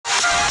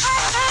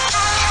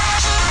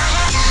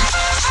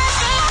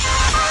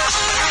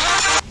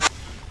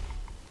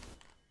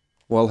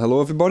Well,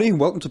 hello everybody,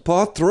 welcome to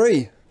part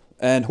 3.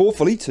 And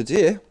hopefully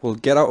today we'll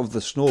get out of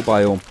the snow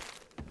biome.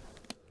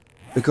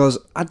 Because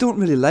I don't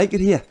really like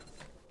it here.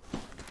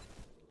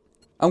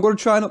 I'm going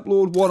to try and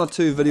upload 1 or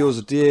 2 videos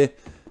a day.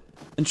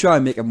 And try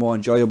and make it more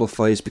enjoyable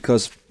for you.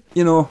 Because,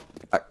 you know,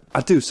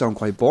 I do sound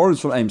quite boring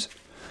sometimes.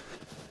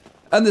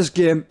 And this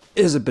game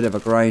is a bit of a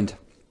grind.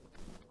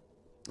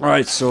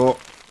 Alright, so,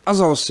 as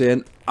I was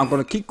saying, I'm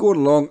going to keep going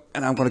along.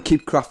 And I'm going to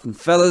keep crafting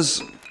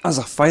feathers as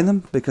I find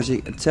them, because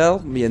you can tell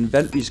my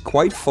inventory's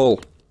quite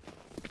full.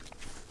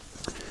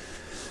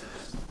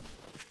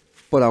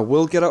 But I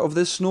will get out of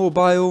this snow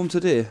biome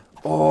today.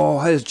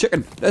 Oh, there's a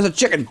chicken. There's a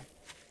chicken.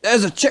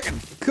 There's a chicken.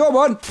 Come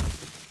on.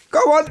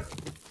 Come on.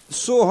 It's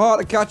so hard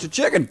to catch a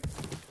chicken.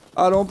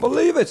 I don't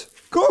believe it.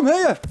 Come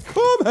here.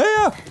 Come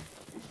here.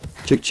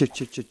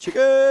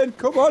 Chicken.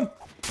 Come on.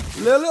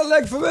 Little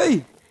leg for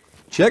me.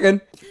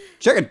 Chicken.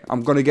 Chicken.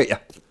 I'm going to get you.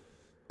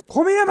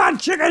 Come here, man.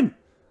 Chicken.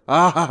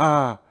 Ah ha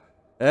ha.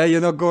 Hey,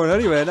 you're not going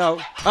anywhere now.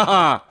 Ha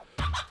ha.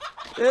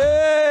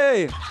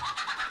 Hey.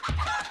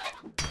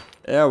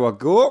 There we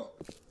go.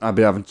 I'll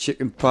be having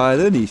chicken pie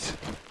then eat.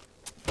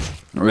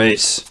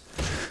 Right.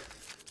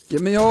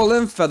 Give me all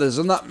them feathers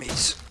and that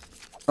meat.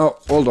 Oh,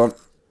 hold on.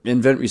 The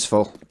inventory's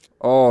full.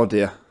 Oh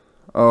dear.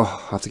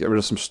 Oh, I have to get rid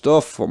of some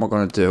stuff. What am I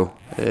going to do?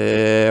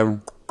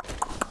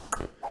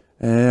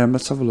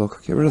 Let's have a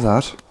look. Get rid of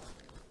that.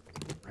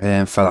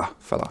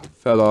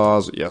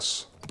 Feathers,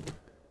 yes.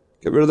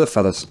 Get rid of the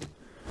feathers.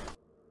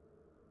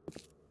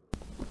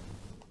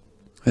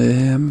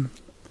 You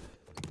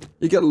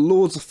get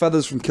loads of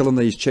feathers from killing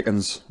these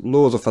chickens.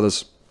 Loads of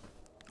feathers.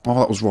 Oh,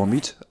 that was raw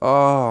meat.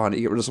 Oh, I need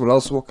to get rid of something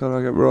else. What can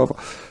I get rid of?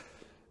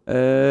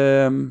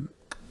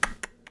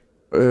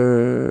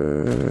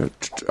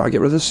 I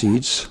get rid of the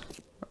seeds.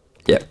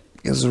 Yep,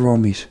 here's the raw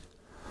meat.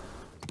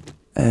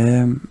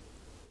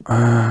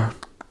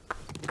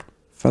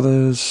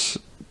 Feathers.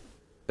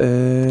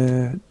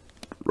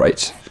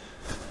 Right.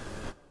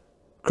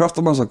 Craft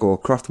them as I go.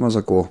 Craft them as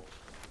I go.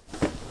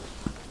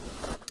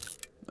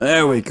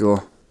 There we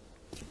go.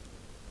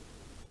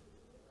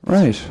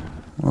 Right.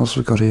 What else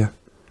we got here?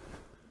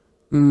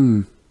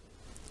 Let's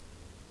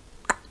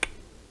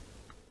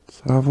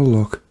have a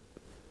look.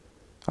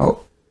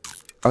 I'll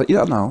eat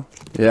that now.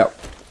 Yep.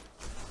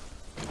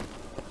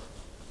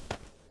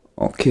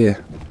 Okay.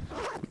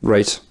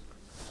 Right.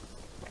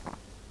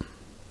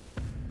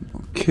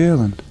 Okay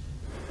then.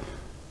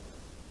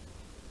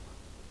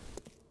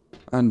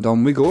 And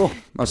on we go,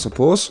 I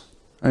suppose.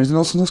 Anything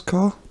else in this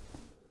car?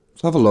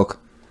 Let's have a look.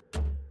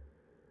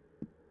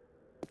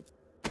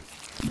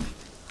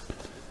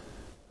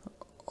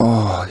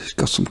 Oh, he's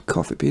got some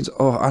coffee beans.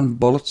 Oh, and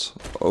bullets.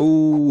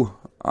 Oh,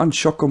 and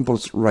shotgun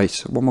bullets. Right,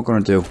 what am I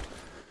going to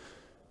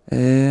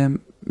do?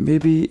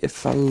 Maybe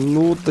if I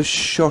load the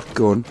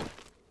shotgun.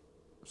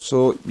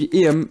 So, you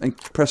aim and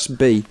press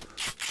B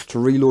to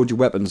reload your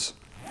weapons.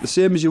 The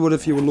same as you would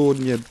if you were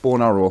loading your bow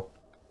and arrow.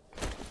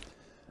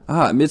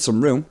 Ah, it made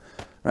some room.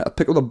 Right, I'll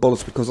pick up the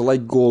bullets because I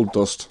like gold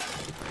dust.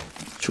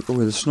 Chuck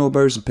away the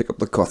snowberries and pick up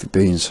the coffee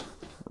beans.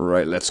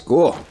 Right, let's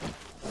go.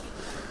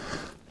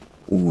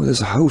 Oh,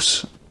 there's a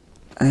house.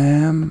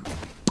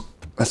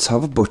 Let's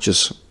have a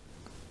butcher's.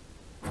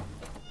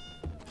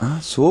 Ah,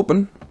 it's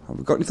open. Have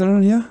we got anything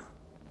in here?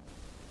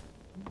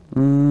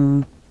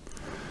 Some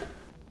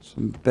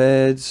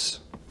beds.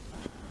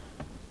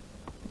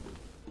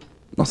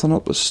 Nothing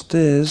up the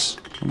stairs.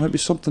 There might be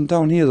something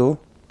down here though.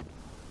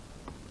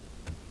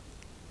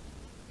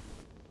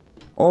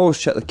 Always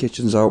check the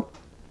kitchens out.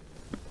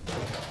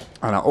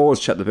 And I always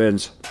check the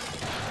bins.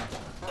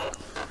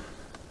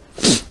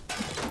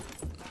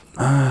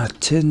 Ah,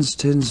 tins.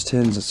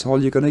 That's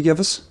all you're going to give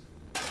us?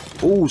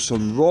 Oh,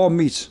 some raw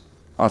meat.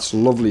 That's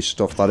lovely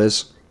stuff, that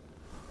is.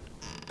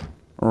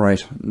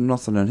 Alright,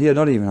 nothing in here.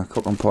 Not even a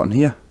cooking pot in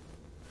here.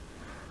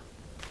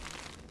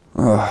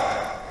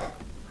 Oh.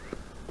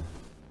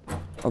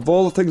 Of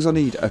all the things I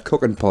need, a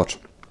cooking pot.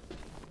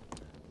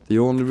 The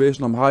only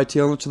reason I'm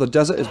hightailing it to the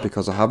desert is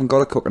because I haven't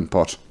got a cooking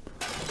pot.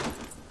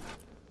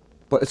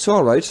 But it's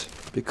alright,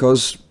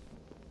 because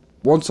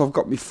once I've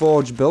got my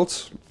forge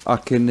built, I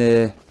can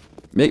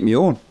make my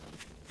own.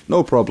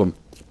 No problem.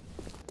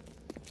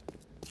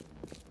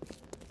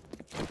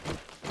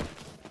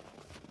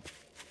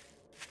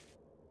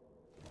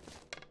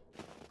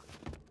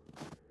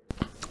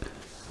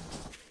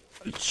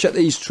 Check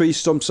these tree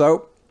stumps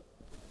out.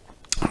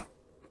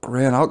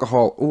 Grain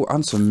alcohol. Oh,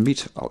 and some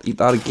meat. I'll eat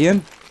that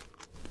again.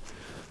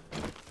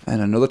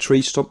 And another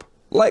tree stump.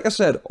 Like I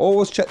said,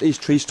 always check these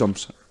tree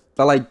stumps.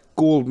 They're like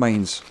gold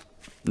mines.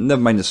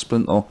 Never mind the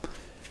splint though.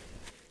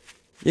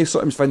 You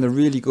sometimes find a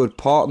really good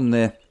part in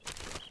there.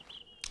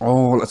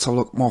 Oh, let's have a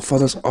look. More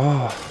feathers.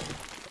 Oh.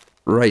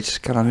 Right,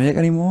 can I make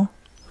any more?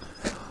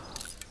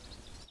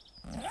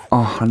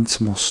 Oh, I need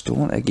some more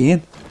stone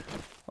again.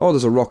 Oh,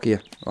 there's a rock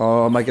here.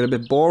 Oh, I might get a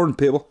bit boring,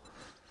 people.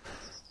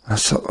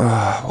 So,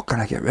 what can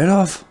I get rid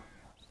of?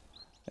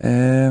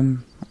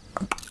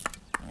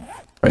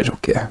 Right,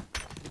 okay.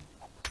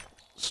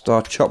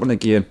 Start chopping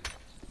again.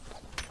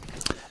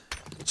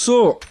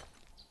 So,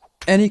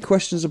 Any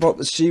questions about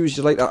the series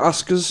you'd like to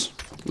ask us,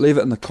 leave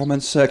it in the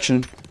comments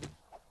section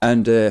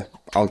and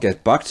I'll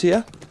get back to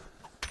you.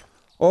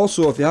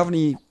 Also, if you have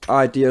any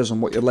ideas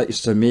on what you'd like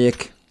us to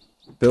make,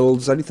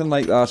 builds, anything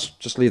like that,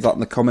 just leave that in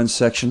the comments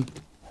section.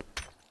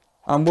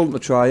 I'm willing to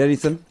try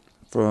anything,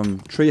 from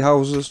tree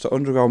houses to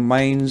underground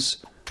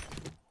mines,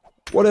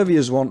 whatever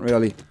you want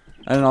really.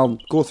 And I'll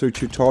go through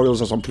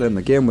tutorials as I'm playing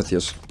the game with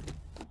you.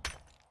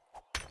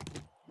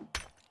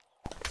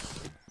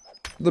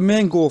 The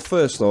main goal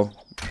first though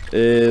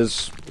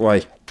is,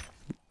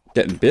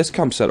 getting base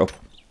camp set up.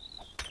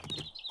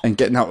 And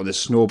getting out of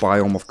this snow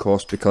biome, of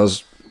course,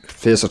 because,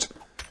 face it,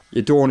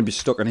 you don't want to be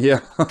stuck in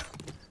here.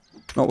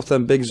 Not with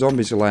them big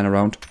zombies lying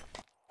around.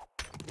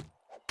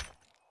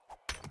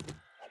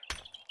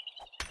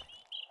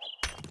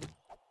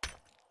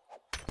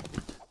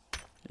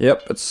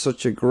 Yep, it's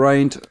such a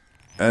grind.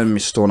 And my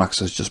stone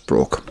axe is just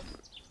broke.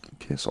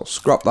 Okay, so I'll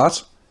scrap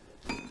that.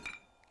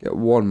 Get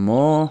one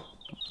more.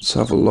 Let's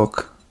have a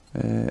look.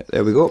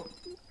 There we go.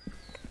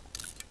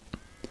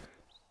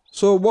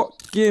 So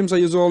what games are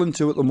you all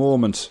into at the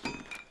moment?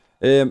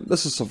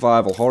 This is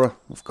survival horror,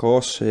 of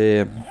course.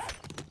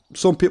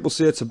 Some people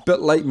say it's a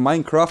bit like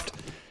Minecraft.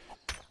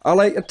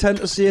 I tend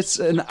to say it's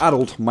an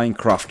adult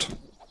Minecraft.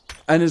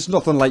 And it's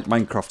nothing like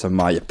Minecraft in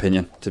my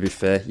opinion, to be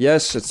fair.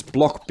 Yes, it's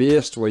block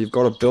based where you've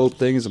got to build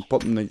things and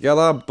put them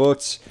together,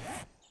 but,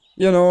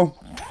 you know,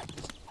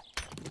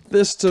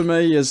 this to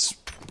me is...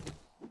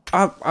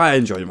 I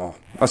enjoy more.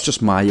 That's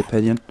just my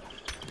opinion.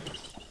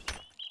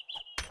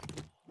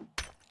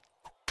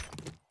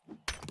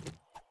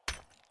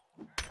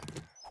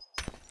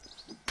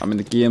 I mean,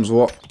 the game's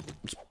what?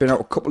 It's been out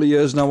a couple of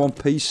years now on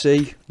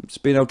PC. It's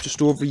been out just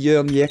over a year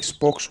on the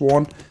Xbox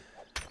One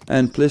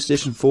and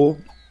PlayStation 4.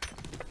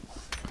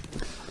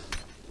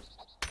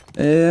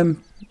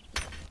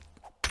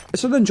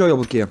 It's an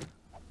enjoyable game.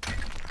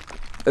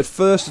 At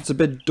first, it's a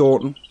bit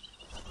daunting.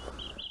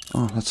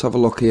 Oh, let's have a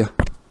look here.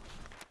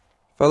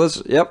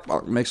 Feathers, yep,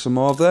 I'll make some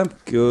more of them.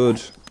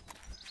 Good.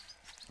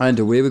 And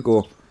away we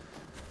go.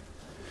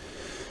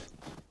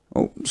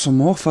 Oh, some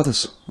more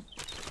feathers.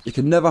 You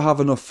can never have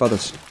enough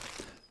feathers.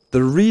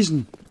 The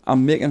reason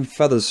I'm making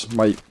feathers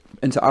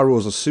into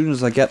arrows as soon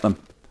as I get them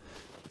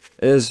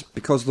is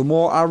because the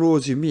more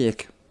arrows you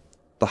make,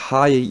 the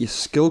higher your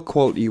skill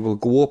quality will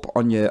go up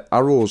on your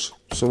arrows.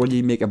 So when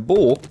you make a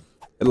bow,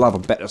 it'll have a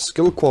better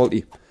skill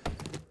quality.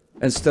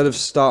 Instead of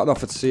starting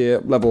off at, say,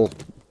 level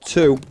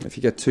 2, if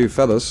you get 2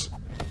 feathers,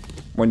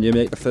 when you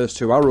make the first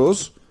 2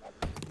 arrows,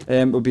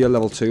 it will be a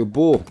level 2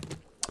 bow.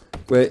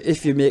 Where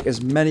if you make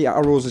as many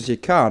arrows as you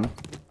can,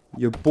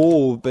 your bow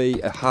will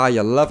be a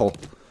higher level.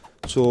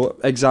 So,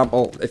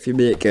 example, if you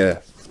make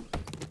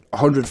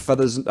 100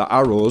 feathers into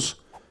arrows,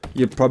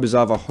 you'd probably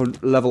have a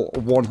level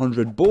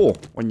 100 bow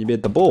when you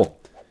made the bow.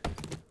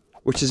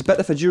 Which is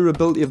better for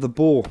durability of the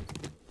bow.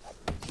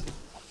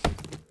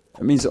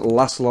 It means it'll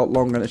last a lot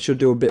longer and it should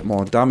do a bit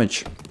more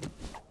damage.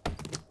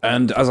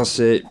 And as I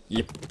say,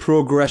 your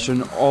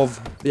progression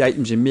of the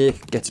items you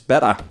make gets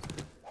better.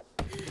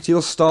 So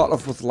you'll start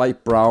off with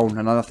light brown,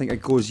 and then I think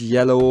it goes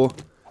yellow,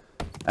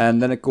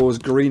 and then it goes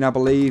green, I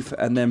believe,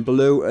 and then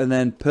blue, and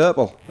then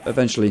purple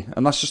eventually.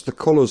 And that's just the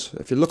colours.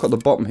 If you look at the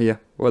bottom here,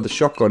 where the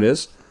shotgun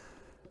is,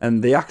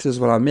 and the axes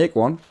when I make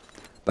one,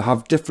 they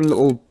have different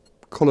little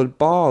coloured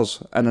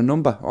bars and a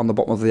number on the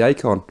bottom of the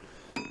icon.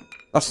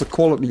 That's the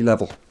quality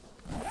level.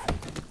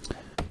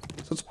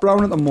 So it's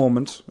brown at the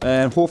moment,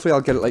 and hopefully I'll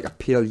get it like a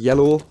pale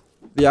yellow,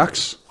 the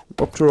axe,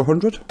 up to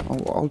 100.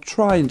 I'll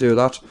try and do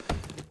that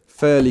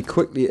fairly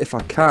quickly if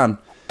I can.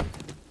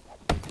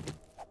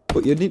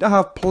 But you need to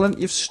have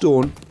plenty of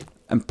stone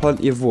and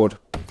plenty of wood.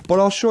 But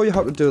I'll show you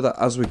how to do that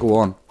as we go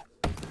on.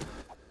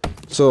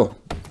 So,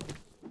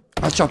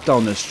 I chopped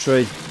down this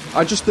tree.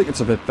 I just think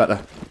it's a bit better.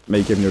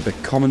 Me giving you a bit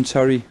of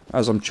commentary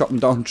as I'm chopping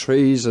down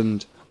trees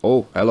and...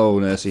 Oh, hello,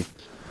 Nancy.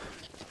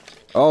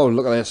 Oh,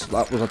 look at this.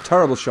 That was a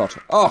terrible shot.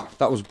 Oh,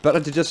 that was better.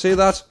 Did you see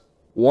that?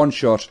 One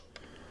shot.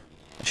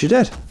 She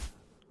did.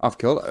 I've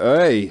killed her.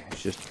 Hey,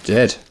 she's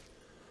dead.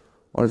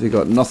 What have you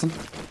got? Nothing.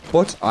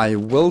 But I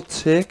will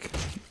take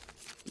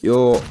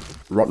your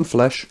rotten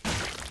flesh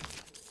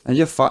and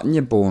your fat and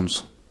your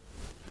bones.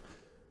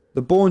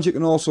 The bones you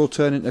can also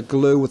turn into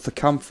glue with the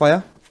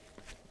campfire,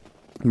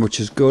 which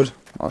is good.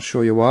 I'll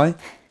show you why.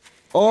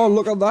 Oh,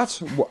 look at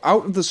that. We're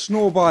out of the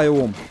snow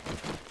biome.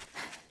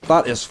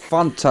 That is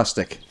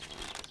fantastic.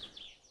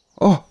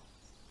 Oh.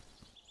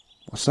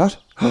 What's that?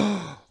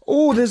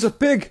 Oh, there's a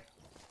pig.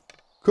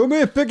 Come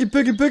here, piggy,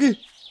 piggy, piggy.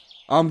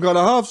 I'm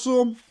gonna have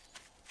some.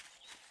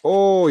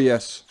 Oh,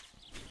 yes.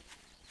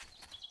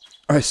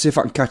 Alright, see if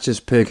I can catch this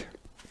pig.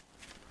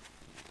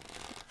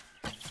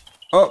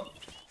 Oh.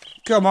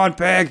 Come on,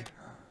 pig.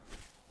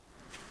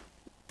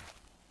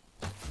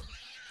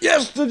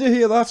 Yes, did you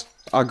hear that?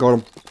 I got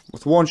him.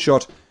 With one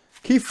shot.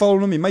 Keep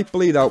following him, he might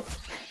bleed out.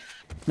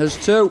 There's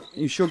 2.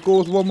 You should go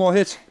with one more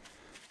hit.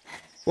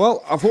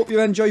 Well, I hope you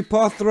enjoyed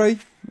part 3.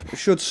 We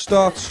should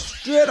start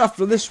straight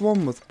after this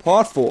one with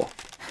part 4.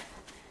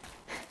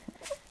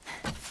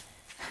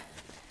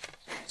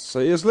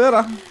 See you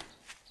later.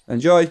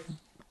 Enjoy.